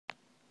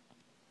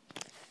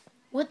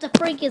What the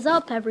freak is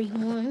up,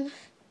 everyone?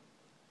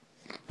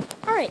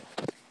 Alright,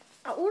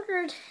 I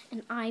ordered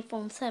an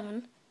iPhone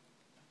 7.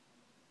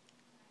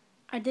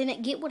 I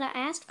didn't get what I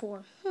asked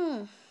for.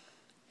 Got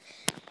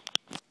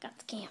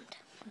scammed.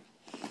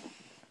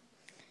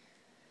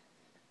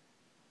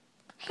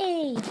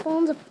 Hey,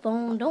 phone's a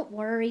phone. Don't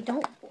worry.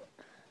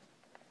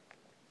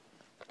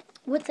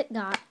 What's it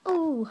got?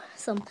 Oh,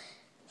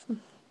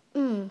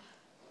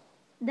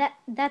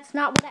 That's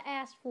not what I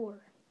asked for.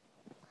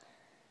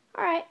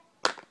 Alright.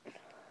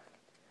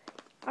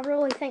 I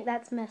really think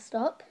that's messed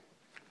up.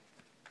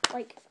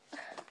 Like,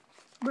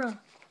 bruh.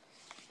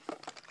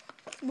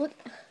 Look.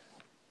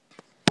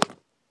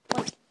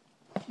 Like,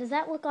 does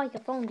that look like a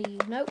phone to you?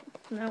 Nope.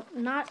 No,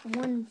 not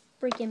one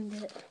freaking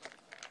bit.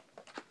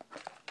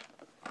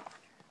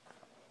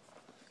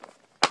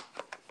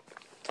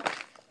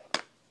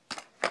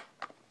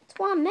 That's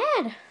why I'm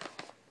mad.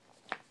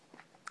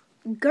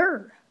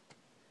 Grr.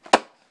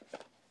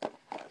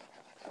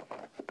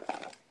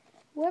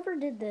 Whoever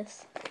did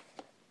this.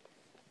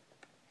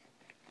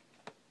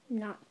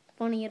 Not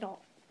funny at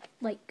all.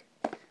 Like,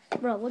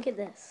 bro, look at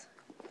this.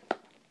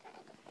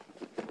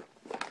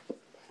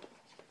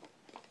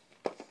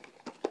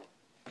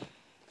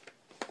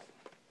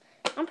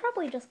 I'm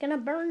probably just gonna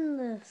burn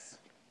this.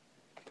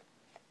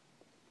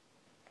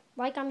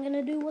 Like I'm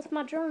gonna do with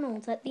my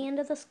journals at the end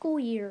of the school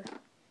year.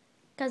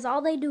 Because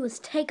all they do is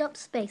take up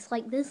space.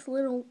 Like this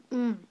little,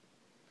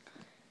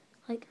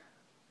 Like,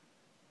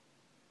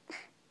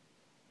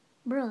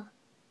 bruh.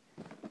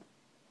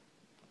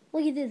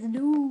 Look at this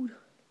dude.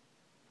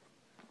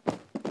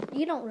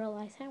 You don't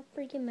realize how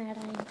freaking mad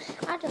I am.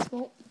 I just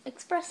won't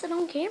express it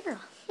on camera.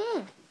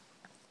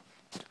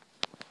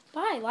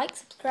 Bye. Like,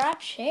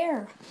 subscribe,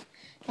 share.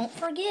 Don't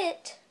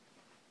forget.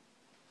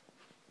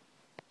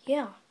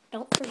 Yeah,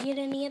 don't forget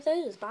any of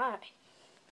those. Bye.